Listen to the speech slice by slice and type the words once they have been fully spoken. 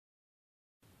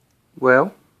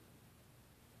Well,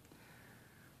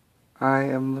 I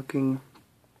am looking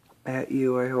at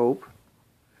you, I hope,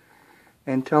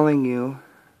 and telling you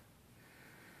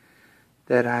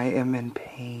that I am in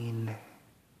pain.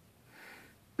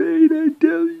 Pain, I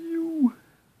tell you.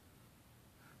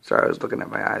 Sorry, I was looking at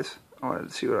my eyes. I wanted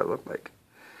to see what I looked like.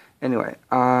 Anyway,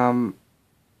 I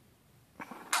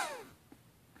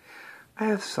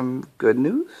have some good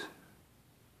news,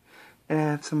 and I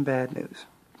have some bad news.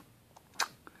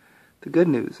 The good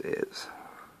news is,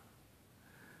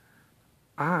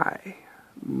 I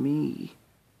am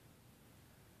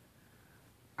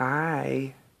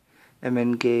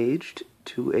engaged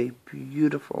to a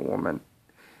beautiful woman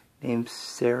named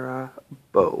Sarah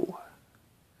Bow.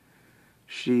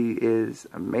 She is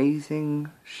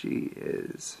amazing. She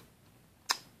is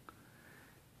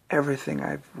everything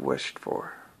I've wished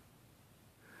for.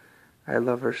 I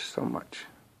love her so much.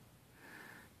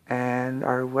 And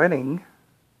our wedding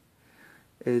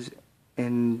is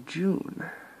in June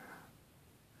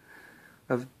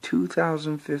of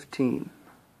 2015.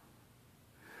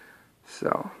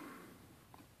 So,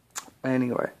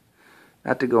 anyway,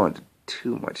 not to go into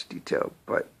too much detail,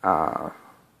 but, oh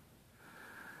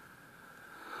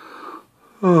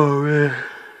man,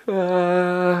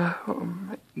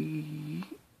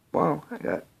 wow, I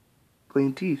got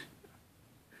clean teeth.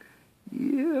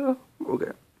 Yeah,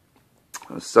 okay.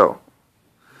 So,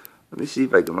 let me see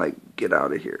if I can, get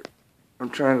out of here. I'm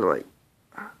trying to,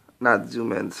 not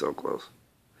zoom in so close.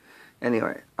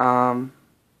 Anyway, the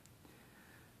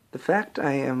fact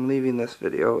I am leaving this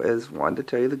video is, one, to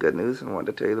tell you the good news, and one,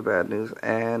 to tell you the bad news,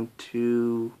 and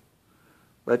to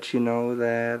let you know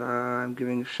that I'm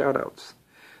giving shout-outs.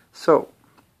 So,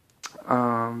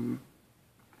 the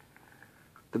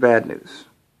bad news.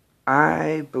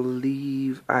 I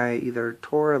believe I either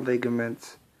tore a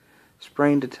ligament,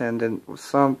 sprained a tendon, or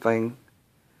something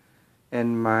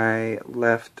in my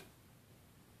left,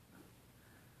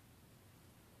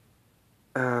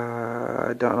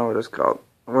 I don't know what it's called,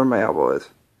 where my elbow is,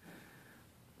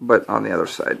 but on the other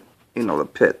side, you know, the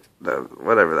pit,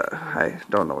 whatever that, I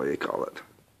don't know what you call it,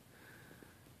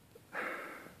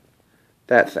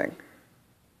 that thing.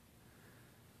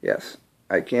 Yes,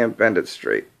 I can't bend it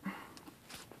straight.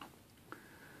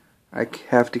 I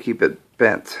have to keep it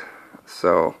bent,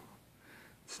 so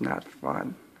it's not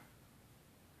fun.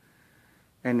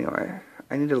 Anyway,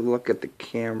 I need to look at the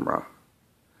camera,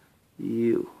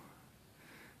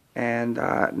 and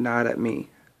not at me,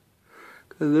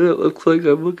 because then it looks like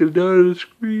I'm looking down at the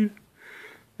screen.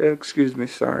 Excuse me,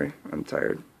 sorry, I'm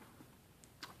tired.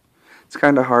 It's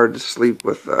kind of hard to sleep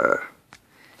with a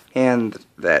hand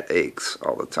that aches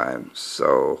all the time,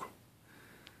 so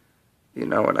you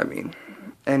know what I mean.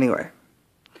 Anyway,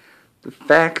 the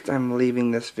fact I'm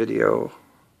leaving this video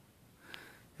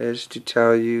is to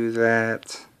tell you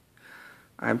that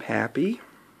I'm happy.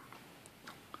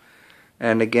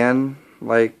 And again,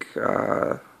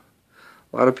 a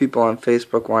lot of people on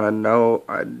Facebook want to know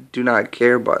a do not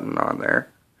care button on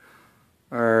there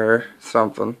or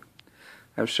something.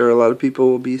 I'm sure a lot of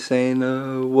people will be saying,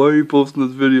 why are you posting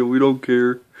this video? We don't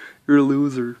care. You're a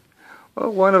loser.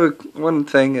 Well, one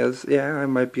thing is, yeah, I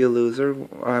might be a loser.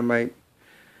 I might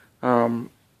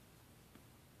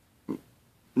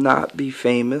not be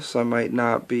famous. I might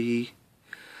not be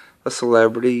a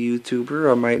celebrity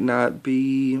YouTuber. I might not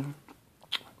be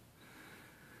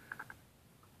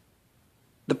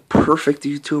the perfect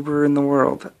YouTuber in the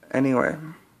world. Anyway,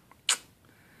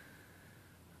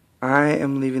 I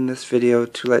am leaving this video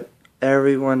to let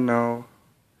everyone know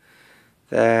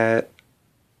that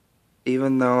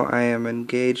even though I am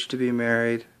engaged to be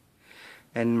married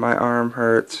and my arm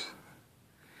hurts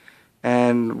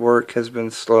and work has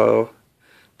been slow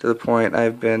to the point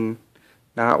I've been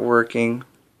not working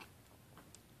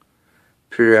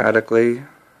periodically,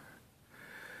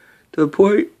 to the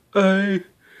point I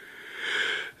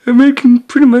am making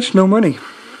pretty much no money.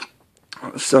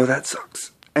 So that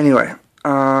sucks. Anyway,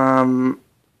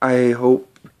 I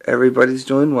hope everybody's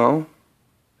doing well.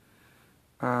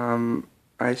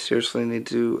 I seriously need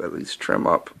to at least trim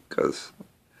up, because,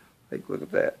 look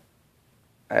at that.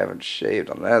 I haven't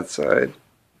shaved on that side.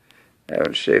 I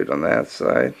haven't shaved on that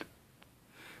side.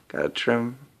 Gotta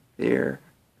trim here.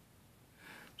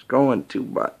 It's growing too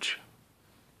much.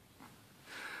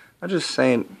 I'm just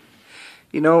saying,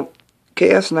 you know,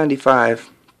 KS95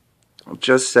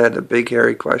 just said a big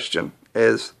hairy question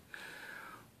is,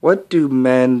 what do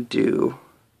men do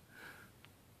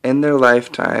in their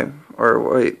lifetime, or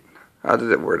wait, how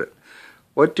did it word it?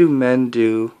 What do men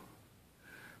do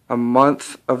a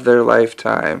month of their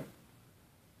lifetime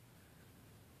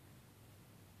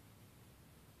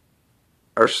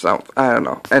or something. I don't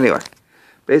know. Anyway,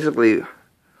 basically,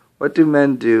 what do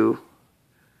men do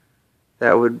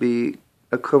that would be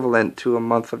equivalent to a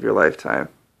month of your lifetime?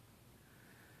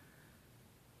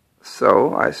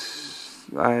 So I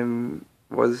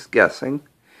was guessing.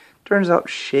 Turns out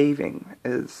shaving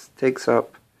takes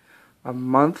up a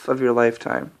month of your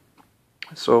lifetime.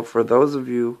 So for those of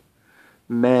you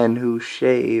men who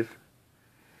shave,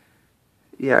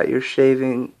 yeah, you're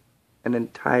shaving an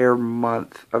entire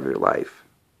month of your life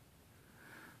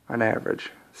on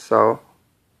average. So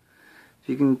if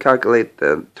you can calculate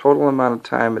the total amount of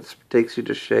time it takes you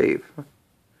to shave,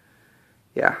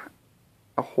 yeah,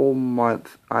 a whole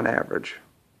month on average.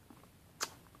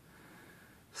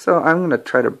 So I'm going to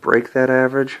try to break that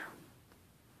average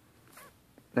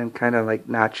and kind of like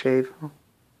not shave,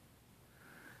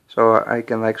 so I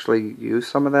can actually use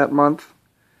some of that month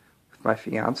with my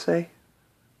fiance,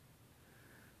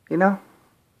 you know?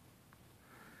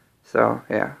 So,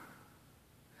 yeah.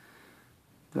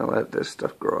 I'll let this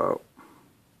stuff grow out.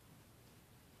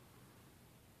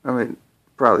 I mean,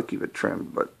 probably keep it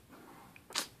trimmed, but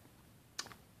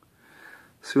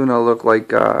soon I'll look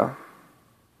like, I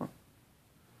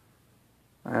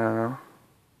don't know,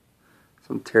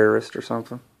 some terrorist or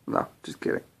something. No, just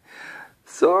kidding.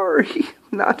 Sorry,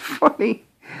 not funny.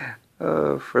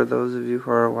 For those of you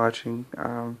who are watching,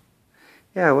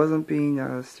 yeah, I wasn't being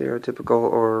stereotypical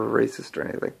or racist or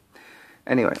anything.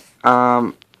 Anyway,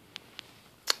 well,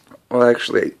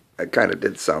 actually, I kind of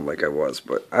did sound like I was,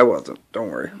 but I wasn't. Don't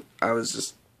worry. I was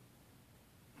just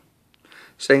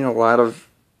saying a lot of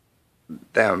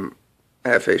them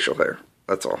have facial hair.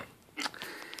 That's all.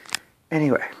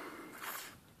 Anyway,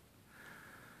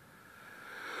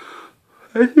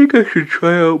 I think I should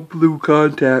try out blue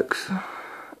contacts.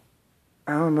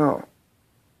 I don't know.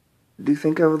 Do you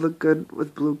think I would look good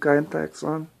with blue contacts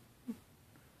on?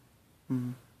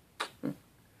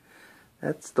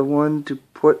 That's the one to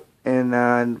put in,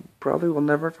 and probably will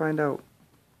never find out.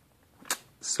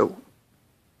 So,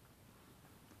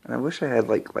 and I wish I had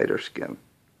like lighter skin.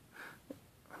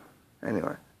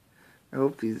 Anyway, I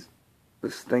hope this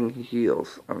thing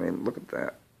heals. I mean, look at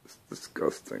that. It's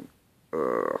disgusting.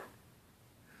 Ugh.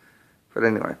 But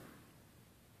anyway,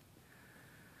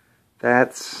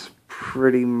 that's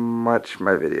pretty much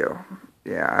my video.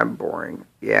 Yeah, I'm boring.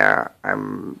 Yeah,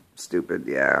 I'm stupid.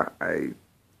 Yeah, I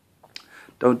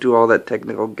don't do all that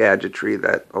technical gadgetry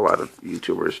that a lot of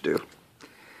YouTubers do.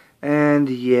 And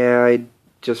yeah, I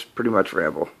just pretty much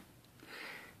ramble.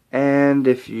 And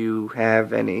if you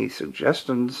have any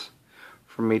suggestions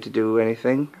for me to do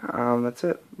anything, that's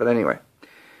it. But anyway,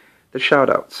 the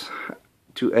shoutouts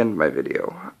to end my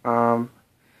video.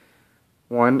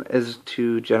 One is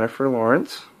to Jennifer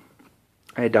Lawrence.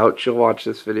 I doubt she'll watch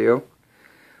this video,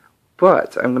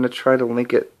 but I'm going to try to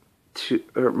link it to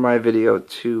my video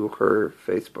to her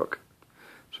Facebook,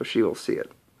 so she will see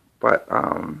it. But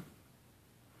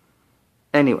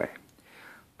anyway,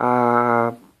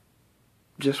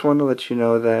 just want to let you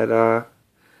know that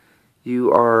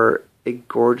you are a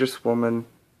gorgeous woman.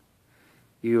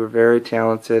 You are very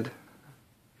talented.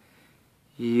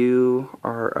 You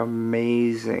are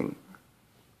amazing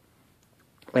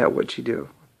at what you do.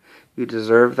 You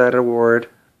deserve that award.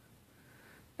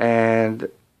 And,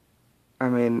 I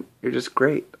mean, you're just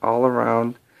great all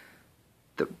around.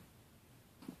 The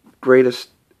greatest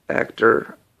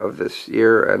actor of this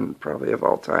year and probably of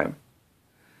all time.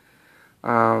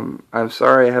 I'm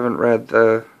sorry I haven't read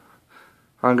the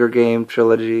Hunger Game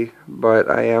trilogy, but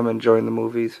I am enjoying the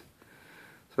movies.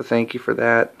 So thank you for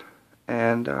that.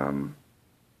 And,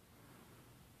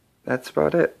 that's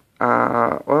about it.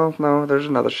 Well, no, there's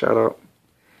another shout out.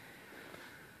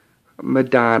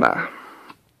 Madonna.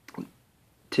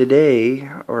 Today,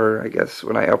 or I guess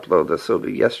when I upload this, it'll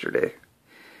be yesterday.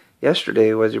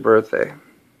 Yesterday was your birthday.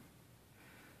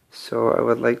 So I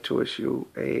would like to wish you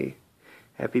a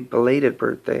happy belated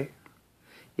birthday,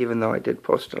 even though I did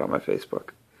post it on my Facebook.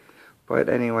 But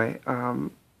anyway,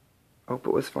 hope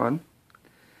it was fun.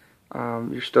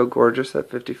 You're still gorgeous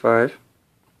at 55.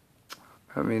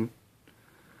 I mean,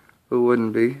 who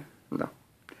wouldn't be? No.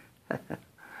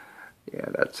 Yeah,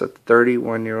 that's a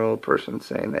 31-year-old person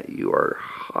saying that you are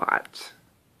hot.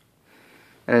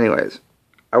 Anyways,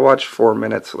 I watched 4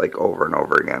 minutes like over and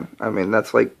over again. I mean,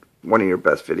 that's like one of your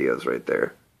best videos right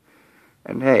there.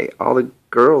 And hey, all the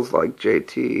girls like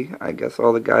JT. I guess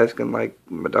all the guys can like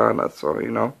Madonna, so,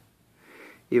 you know,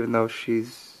 even though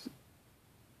she's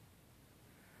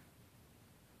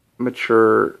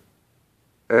mature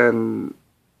and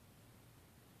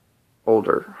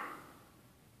older.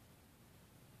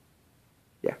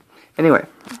 Yeah. Anyway.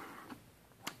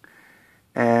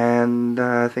 And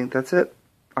I think that's it.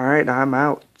 Alright, I'm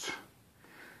out.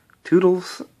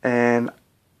 Toodles, and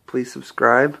please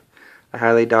subscribe. I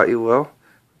highly doubt you will.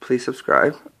 Please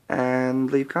subscribe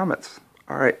and leave comments.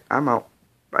 Alright, I'm out.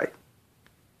 Bye.